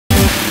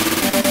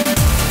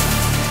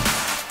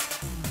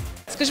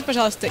Скажи,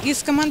 пожалуйста,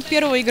 из команд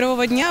первого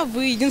игрового дня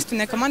вы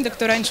единственная команда,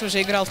 кто раньше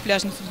уже играл в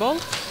пляжный футбол.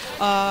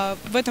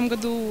 В этом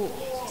году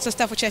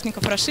состав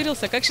участников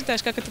расширился. Как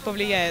считаешь, как это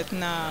повлияет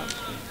на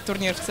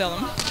турнир в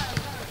целом?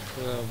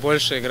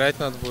 Больше играть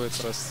надо будет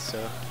просто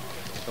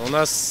все. У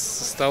нас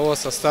с того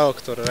состава,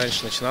 который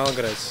раньше начинал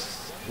играть,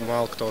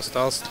 мало кто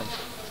остался. Там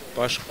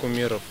Паша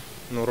Кумиров,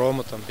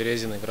 Рома там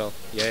Березин играл,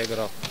 я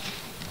играл.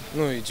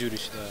 И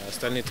Дюрич, да.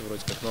 Остальные-то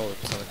вроде как новые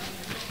пацаны.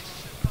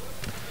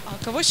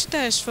 А кого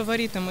считаешь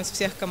фаворитом из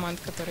всех команд,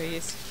 которые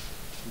есть?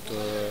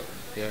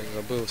 Я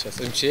забыл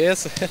сейчас.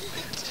 МЧС,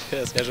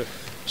 я скажу.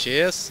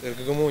 МЧС,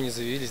 РГГМУ не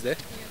завелись, да?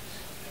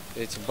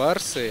 Эти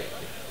Барсы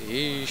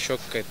и еще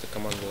какая-то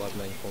команда была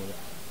одна, не помню.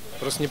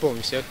 Просто не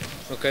помню всех,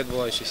 но какая-то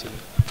была еще сильная.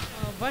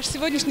 Ваш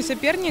сегодняшний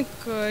соперник,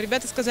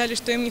 ребята сказали,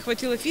 что им не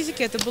хватило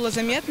физики, это было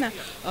заметно.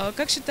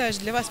 Как считаешь,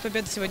 для вас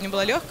победа сегодня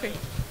была легкой?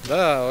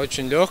 Да,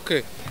 очень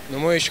легкой. Но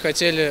мы еще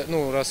хотели,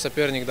 раз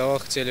соперник давал,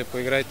 хотели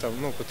поиграть там,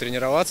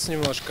 потренироваться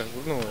немножко,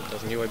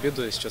 даже не в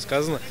обиду, если что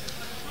сказано.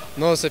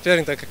 Но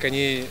соперник, так как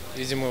они,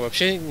 видимо,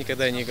 вообще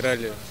никогда не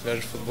играли в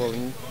пляжный футбол,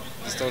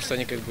 из-за того, что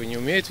они как бы не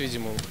умеют,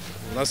 видимо,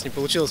 у нас не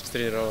получилось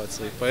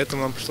потренироваться, и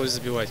поэтому нам пришлось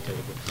забивать, как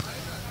бы.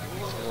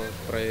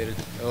 Проверили.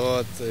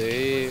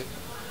 И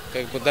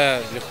как бы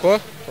да,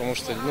 легко, потому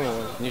что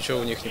ничего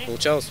у них не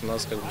получалось, у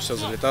нас как бы все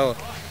залетало.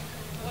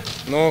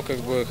 Но как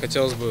бы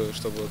хотелось бы,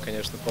 чтобы,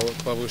 конечно,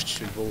 повыше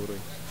чуть-чуть был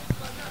уровень.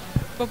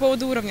 По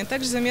поводу уровня,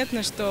 также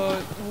заметно, что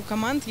у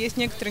команд есть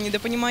некоторое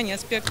недопонимание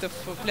аспектов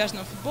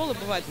пляжного футбола,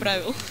 бывает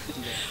правил.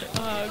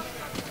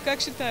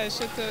 Как считаешь,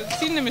 это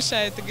сильно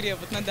мешает игре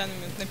вот на данный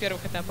момент, на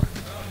первых этапах?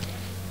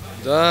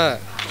 Да,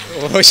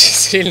 очень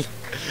сильно.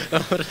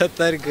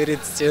 Вратарь говорит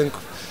стенку.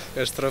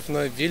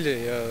 Штрафной били,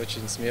 я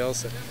очень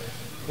смеялся.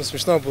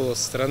 Смешно было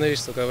со стороны,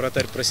 что когда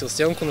вратарь просил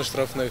стенку на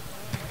штрафных.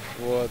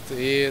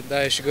 И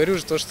да, еще говорю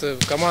же то, что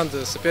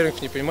команда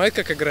соперников не понимает,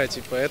 как играть,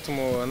 и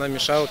поэтому она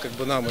мешала как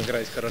бы нам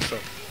играть хорошо.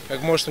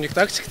 Как может у них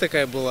тактика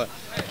такая была,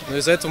 но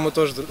из-за этого мы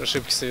тоже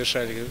ошибки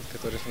совершали,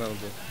 которых надо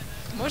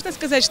было. Можно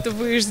сказать, что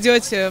вы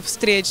ждете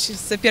встреч с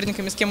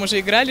соперниками, с кем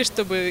уже играли,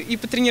 чтобы и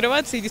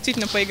потренироваться, и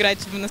действительно поиграть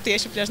в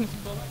настоящий пляжный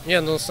футбол?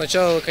 Не,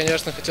 сначала,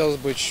 конечно, хотелось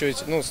бы чуть-чуть,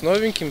 с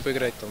новенькими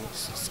поиграть, там,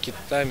 с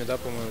китами, да,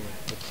 по-моему.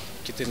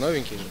 Киты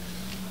новенькие же.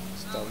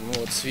 Там,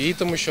 с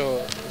Витом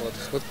еще.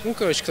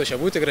 Короче, кто сейчас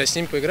будет играть, с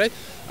ним поиграть,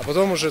 а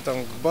потом уже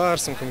там к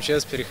Барсам, к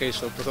МЧС переходить,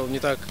 чтобы потом не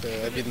так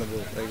обидно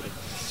было проиграть.